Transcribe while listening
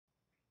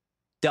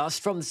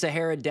Dust from the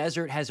Sahara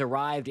Desert has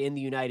arrived in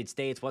the United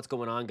States. What's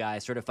going on,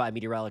 guys? Certified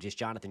meteorologist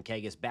Jonathan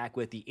Kagas back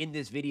with you. In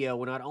this video,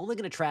 we're not only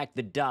going to track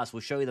the dust,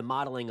 we'll show you the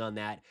modeling on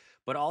that,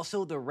 but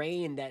also the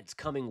rain that's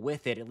coming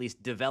with it, at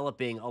least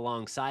developing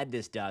alongside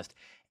this dust.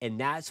 And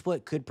that's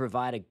what could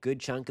provide a good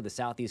chunk of the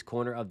southeast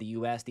corner of the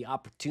U.S., the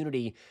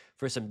opportunity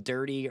for some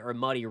dirty or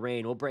muddy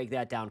rain. We'll break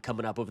that down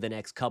coming up over the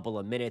next couple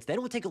of minutes. Then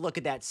we'll take a look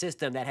at that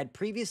system that had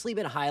previously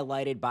been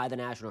highlighted by the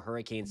National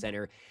Hurricane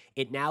Center.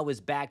 It now is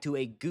back to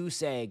a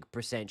goose egg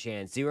percent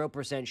chance,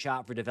 0%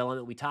 shot for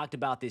development. We talked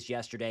about this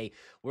yesterday.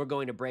 We're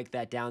going to break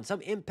that down.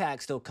 Some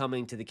impact still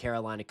coming to the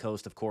Carolina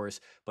coast, of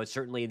course, but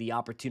certainly the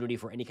opportunity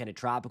for any kind of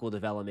tropical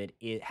development,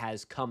 it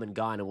has come and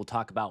gone, and we'll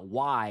talk about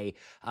why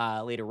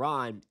later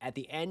on. At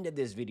the end of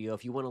this video,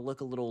 if you want to look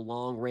a little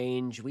long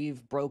range,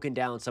 we've broken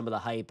down some of the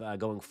hype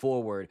going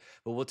forward,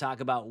 but we'll talk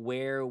about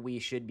where we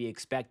should be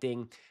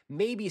expecting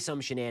maybe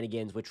some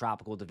shenanigans with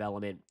tropical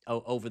development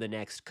over the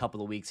next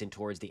couple of weeks and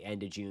towards the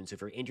end of June. So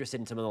if you're interested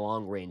in some of the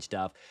long range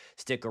stuff,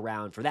 stick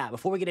around for that.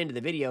 Before we get into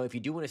the video, if you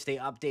do want to stay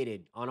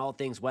updated on all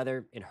things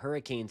weather and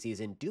hurricane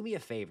season, do me a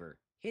favor.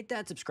 Hit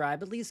that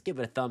subscribe, at least give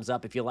it a thumbs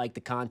up if you like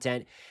the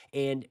content.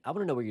 And I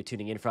want to know where you're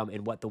tuning in from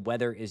and what the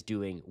weather is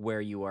doing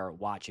where you are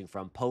watching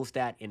from. Post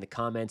that in the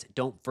comments.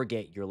 Don't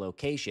forget your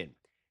location.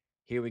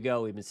 Here we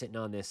go. We've been sitting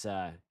on this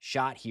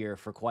shot here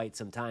for quite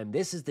some time.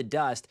 This is the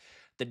dust.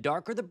 The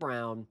darker the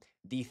brown,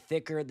 the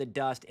thicker the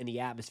dust in the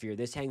atmosphere.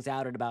 This hangs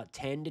out at about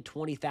 10 to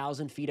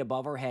 20,000 feet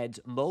above our heads.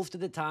 Most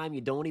of the time, you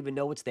don't even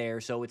know it's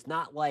there. So it's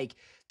not like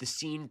the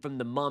scene from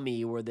The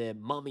Mummy where the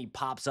mummy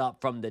pops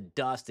up from the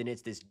dust and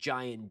it's this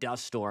giant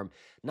dust storm.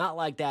 Not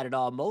like that at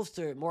all.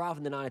 More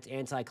often than not, it's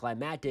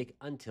anticlimactic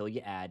until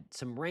you add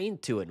some rain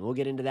to it. And we'll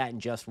get into that in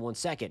just one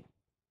second.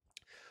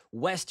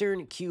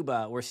 Western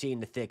Cuba, we're seeing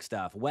the thick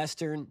stuff.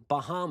 Western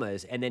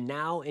Bahamas, and then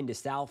now into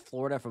South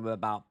Florida from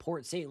about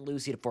Port St.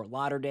 Lucie to Fort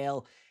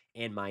Lauderdale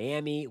and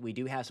Miami. We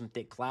do have some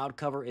thick cloud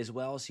cover as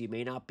well, so you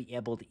may not be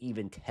able to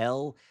even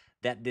tell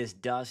that this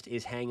dust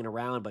is hanging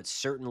around, but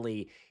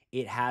certainly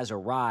it has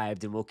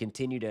arrived and will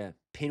continue to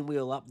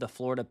pinwheel up the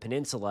Florida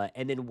Peninsula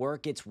and then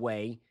work its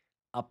way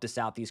up the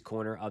southeast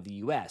corner of the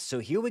U.S. So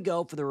here we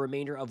go for the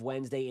remainder of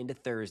Wednesday into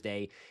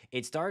Thursday.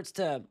 It starts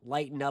to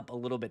lighten up a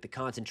little bit, the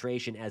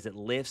concentration, as it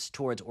lifts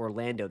towards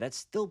Orlando. That's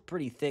still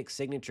pretty thick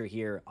signature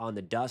here on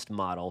the dust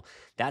model.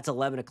 That's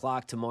 11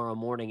 o'clock tomorrow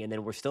morning, and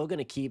then we're still going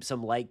to keep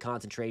some light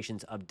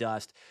concentrations of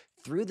dust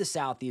through the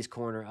southeast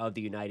corner of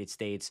the United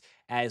States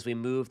as we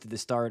move to the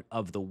start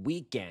of the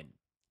weekend.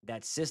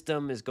 That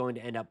system is going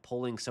to end up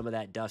pulling some of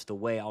that dust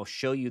away. I'll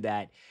show you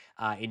that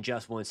in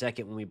just one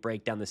second when we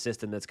break down the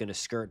system that's going to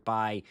skirt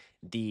by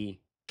the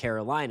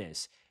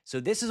Carolinas. So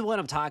this is what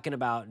I'm talking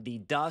about, the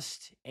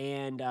dust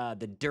and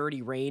the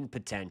dirty rain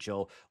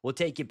potential. We'll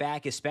take you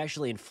back,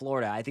 especially in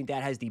Florida. I think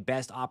that has the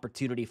best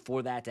opportunity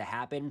for that to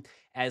happen.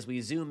 As we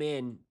zoom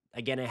in,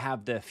 again, I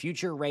have the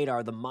future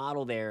radar, the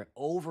model there,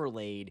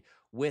 overlaid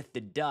with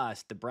the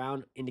dust. The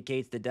brown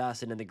indicates the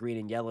dust, and then the green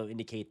and yellow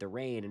indicate the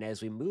rain. And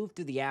as we move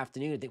through the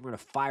afternoon, I think we're going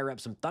to fire up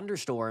some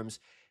thunderstorms.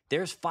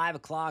 There's 5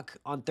 o'clock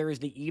on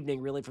Thursday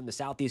evening, really from the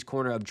southeast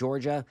corner of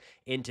Georgia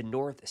into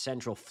north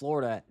central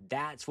Florida.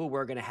 That's where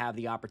we're going to have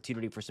the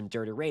opportunity for some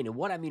dirty rain. And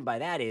what I mean by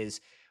that is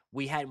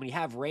when you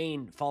have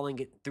rain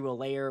falling through a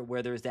layer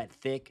where there's that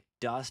thick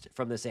dust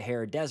from the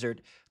Sahara Desert,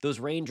 those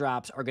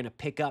raindrops are going to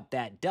pick up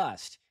that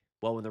dust.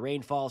 Well, when the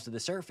rain falls to the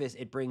surface,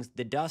 it brings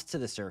the dust to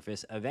the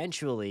surface.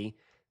 Eventually,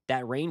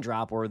 that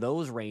raindrop or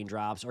those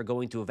raindrops are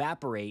going to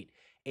evaporate.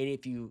 And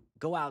if you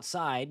go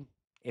outside,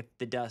 if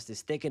the dust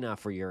is thick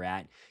enough where you're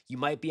at, you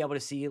might be able to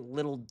see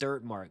little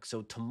dirt marks.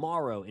 So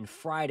tomorrow and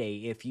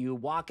Friday, if you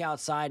walk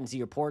outside and see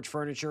your porch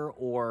furniture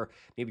or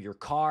maybe your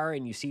car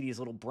and you see these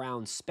little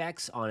brown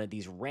specks on it,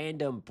 these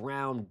random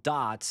brown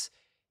dots,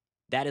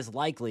 that is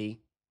likely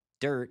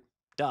dirt,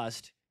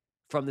 dust,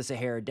 from the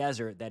Sahara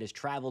Desert that has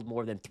traveled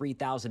more than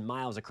 3,000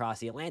 miles across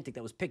the Atlantic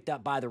that was picked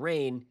up by the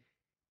rain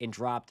and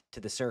dropped to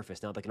the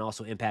surface. Now, that can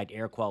also impact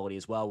air quality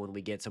as well when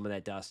we get some of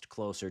that dust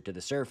closer to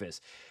the surface.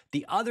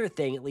 The other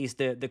thing, at least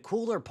the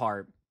cooler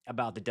part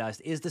about the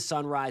dust, is the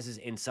sunrises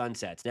and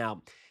sunsets.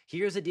 Now,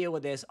 here's the deal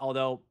with this,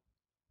 although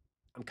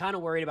I'm kind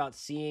of worried about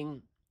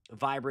seeing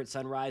vibrant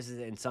sunrises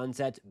and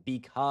sunsets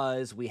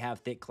because we have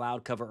thick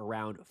cloud cover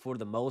around for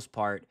the most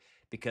part,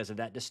 because of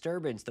that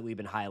disturbance that we've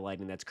been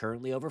highlighting that's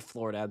currently over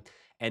Florida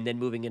and then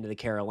moving into the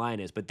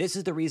Carolinas. But this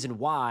is the reason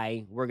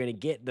why we're going to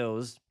get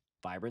those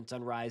vibrant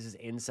sunrises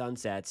and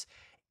sunsets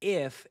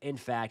if, in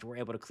fact, we're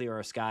able to clear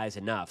our skies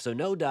enough. So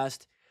no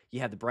dust.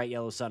 You have the bright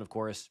yellow sun, of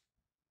course.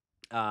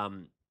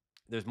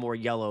 There's more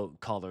yellow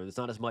color. There's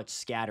not as much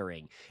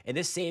scattering. And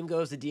this same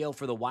goes the deal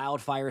for the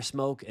wildfire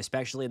smoke,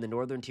 especially in the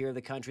northern tier of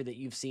the country that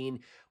you've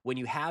seen. When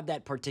you have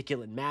that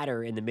particulate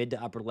matter in the mid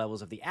to upper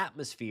levels of the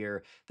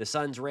atmosphere, the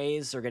sun's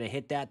rays are going to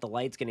hit that, the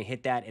light's going to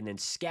hit that, and then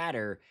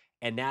scatter.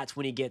 And that's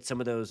when you get some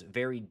of those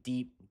very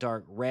deep,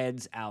 dark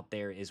reds out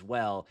there as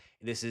well.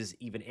 This is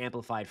even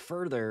amplified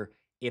further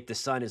if the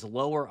sun is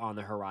lower on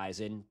the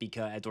horizon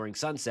because during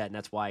sunset, and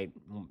that's why it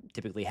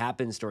typically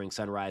happens during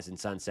sunrise and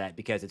sunset,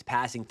 because it's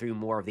passing through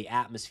more of the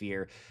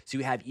atmosphere, so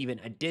you have even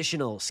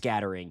additional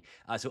scattering.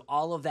 So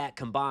all of that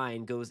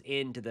combined goes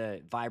into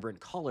the vibrant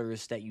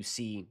colors that you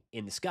see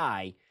in the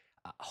sky.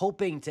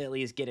 Hoping to at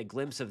least get a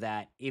glimpse of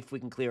that if we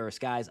can clear our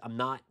skies. I'm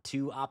not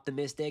too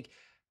optimistic,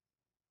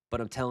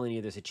 but I'm telling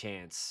you there's a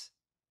chance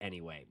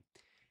anyway.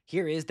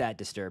 Here is that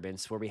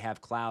disturbance where we have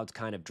clouds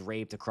kind of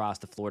draped across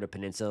the Florida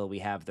peninsula. We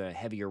have the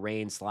heavier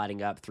rain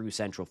sliding up through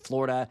central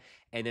Florida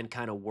and then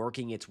kind of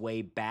working its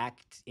way back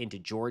into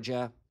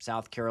Georgia,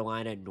 South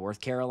Carolina, North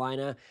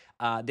Carolina.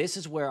 This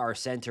is where our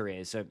center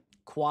is. So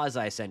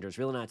quasi center is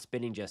really not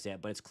spinning just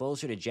yet, but it's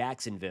closer to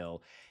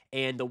Jacksonville.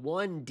 And the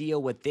one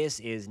deal with this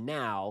is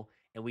now,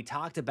 and we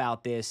talked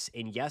about this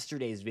in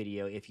yesterday's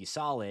video if you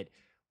saw it,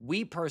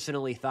 we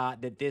personally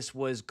thought that this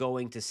was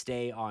going to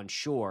stay on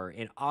shore.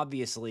 And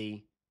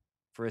obviously,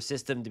 for a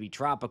system to be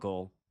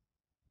tropical,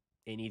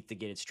 it needs to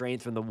get its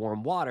strength from the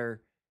warm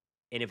water.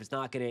 And if it's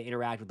not going to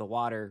interact with the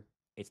water,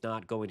 it's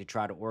not going to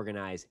try to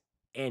organize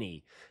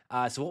any.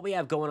 So what we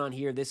have going on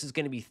here, this is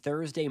going to be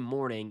Thursday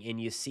morning, and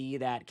you see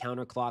that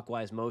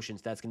counterclockwise motion.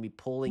 So that's going to be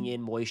pulling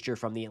in moisture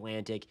from the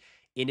Atlantic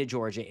into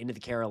Georgia, into the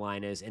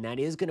Carolinas, and that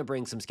is going to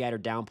bring some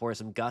scattered downpours,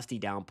 some gusty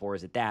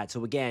downpours at that.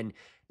 So again,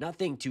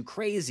 nothing too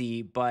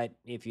crazy, but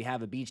if you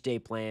have a beach day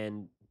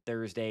planned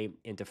Thursday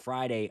into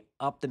Friday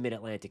up the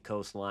mid-Atlantic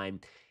coastline,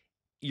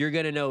 you're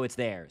going to know it's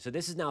there. So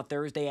this is now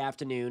Thursday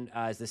afternoon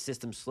as the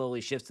system slowly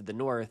shifts to the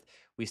north.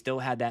 We still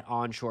had that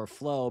onshore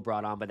flow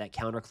brought on by that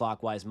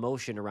counterclockwise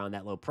motion around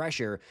that low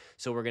pressure.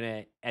 So we're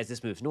going to, as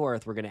this moves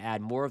north, we're going to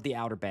add more of the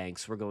Outer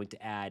Banks. We're going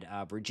to add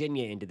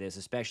Virginia into this,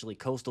 especially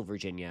coastal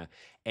Virginia.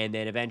 And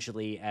then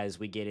eventually, as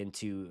we get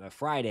into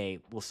Friday,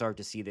 we'll start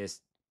to see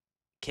this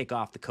kick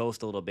off the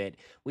coast a little bit.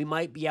 We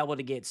might be able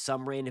to get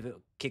some rain if it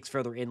kicks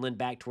further inland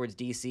back towards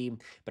DC,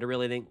 but I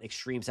really think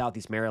extreme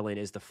southeast Maryland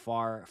is the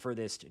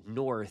furthest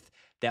north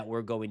that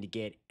we're going to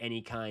get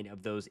any kind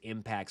of those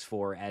impacts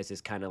for, as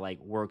this kind of like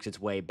works its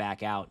way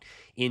back out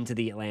into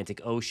the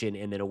Atlantic Ocean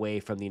and then away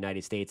from the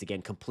United States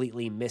again,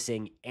 completely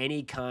missing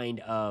any kind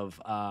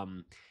of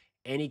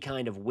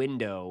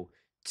window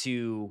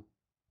to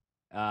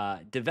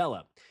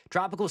develop.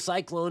 Tropical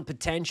cyclone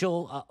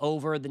potential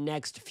over the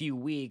next few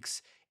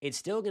weeks. It's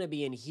still going to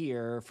be in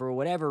here. For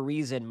whatever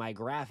reason, my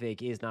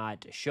graphic is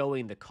not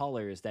showing the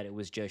colors that it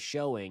was just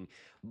showing,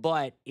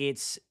 but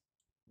it's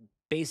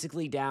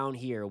basically down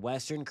here,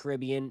 Western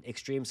Caribbean,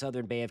 extreme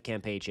southern Bay of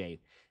Campeche.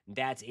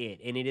 That's it.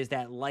 And it is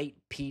that light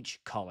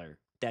peach color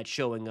that's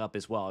showing up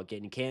as well.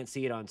 Again, you can't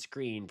see it on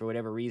screen for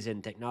whatever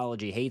reason.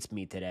 Technology hates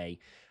me today.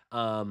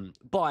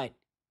 But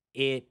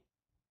it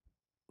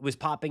was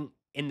popping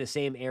in the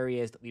same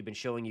areas that we've been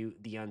showing you,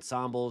 the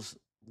ensembles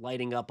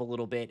lighting up a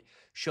little bit,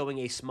 showing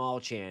a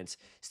small chance,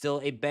 still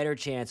a better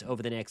chance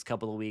over the next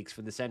couple of weeks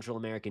for the Central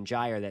American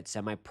gyre, that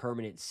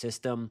semi-permanent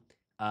system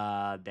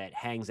that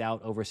hangs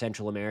out over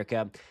Central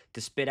America, to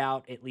spit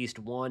out at least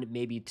one,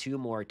 maybe two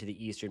more to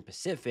the Eastern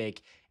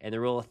Pacific. And the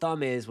rule of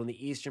thumb is when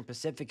the Eastern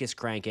Pacific is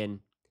cranking,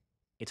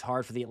 it's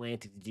hard for the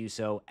Atlantic to do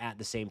so at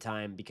the same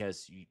time,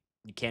 because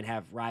you can't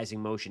have rising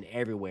motion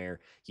everywhere.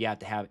 You have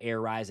to have air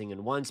rising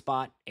in one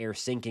spot, air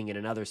sinking in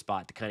another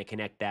spot to kind of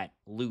connect that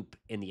loop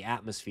in the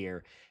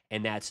atmosphere.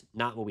 And that's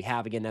not what we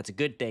have. Again, that's a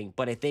good thing.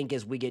 But I think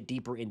as we get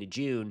deeper into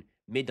June,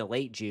 mid to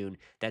late June,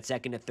 that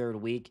second to third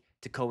week,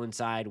 to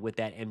coincide with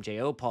that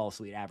MJO pulse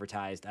we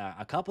advertised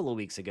a couple of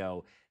weeks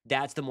ago,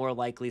 that's the more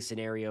likely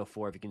scenario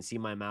for, if you can see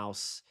my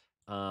mouse,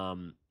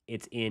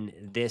 it's in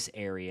this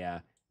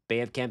area,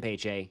 Bay of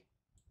Campeche,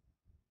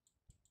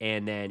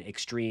 and then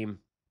extreme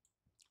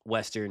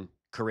Western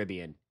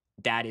Caribbean.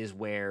 That is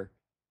where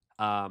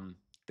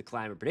the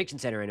Climate Prediction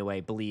Center,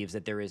 anyway, believes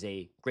that there is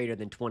a greater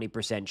than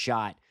 20%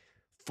 shot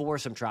for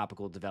some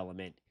tropical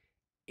development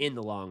in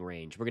the long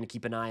range. We're going to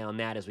keep an eye on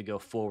that as we go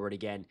forward.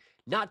 Again,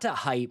 not to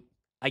hype.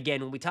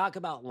 Again, when we talk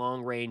about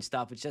long range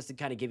stuff, it's just to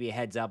kind of give you a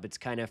heads up. It's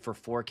kind of for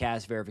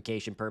forecast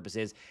verification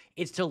purposes.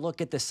 It's to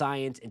look at the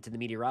science and to the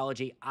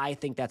meteorology. I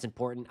think that's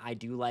important. I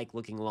do like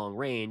looking long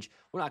range.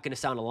 We're not going to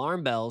sound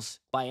alarm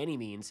bells by any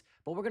means,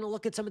 but we're going to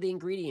look at some of the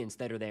ingredients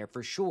that are there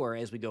for sure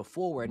as we go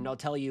forward. And I'll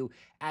tell you,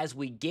 as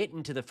we get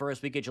into the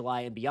first week of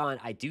July and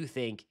beyond, I do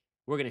think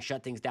we're going to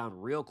shut things down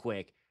real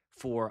quick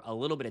for a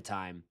little bit of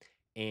time.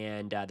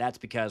 And that's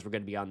because we're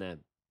going to be on the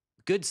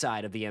good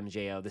side of the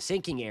MJO, the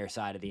sinking air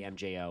side of the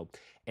MJO.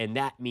 And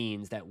that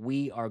means that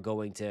we are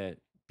going to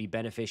be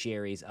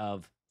beneficiaries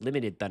of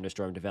limited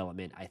thunderstorm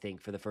development, I think,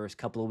 for the first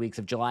couple of weeks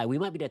of July. We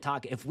might be to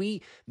talk, if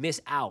we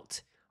miss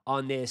out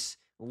on this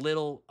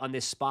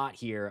spot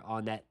here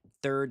on that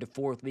third to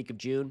fourth week of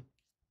June,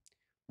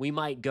 we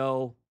might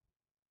go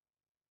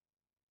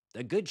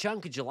a good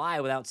chunk of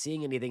July without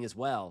seeing anything as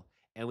well.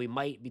 And we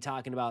might be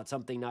talking about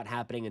something not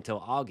happening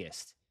until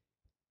August.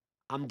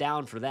 I'm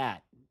down for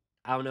that.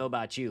 I don't know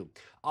about you.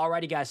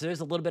 Alrighty, guys, so there's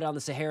a little bit on the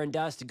Saharan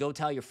dust. Go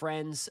tell your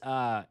friends.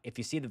 If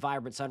you see the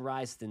vibrant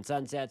sunrises and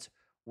sunsets,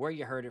 where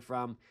you heard it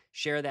from.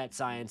 Share that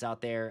science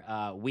out there.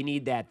 We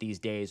need that these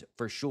days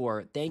for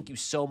sure. Thank you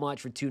so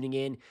much for tuning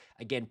in.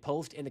 Again,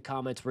 post in the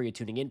comments where you're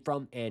tuning in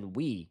from, and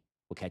we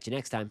will catch you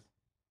next time.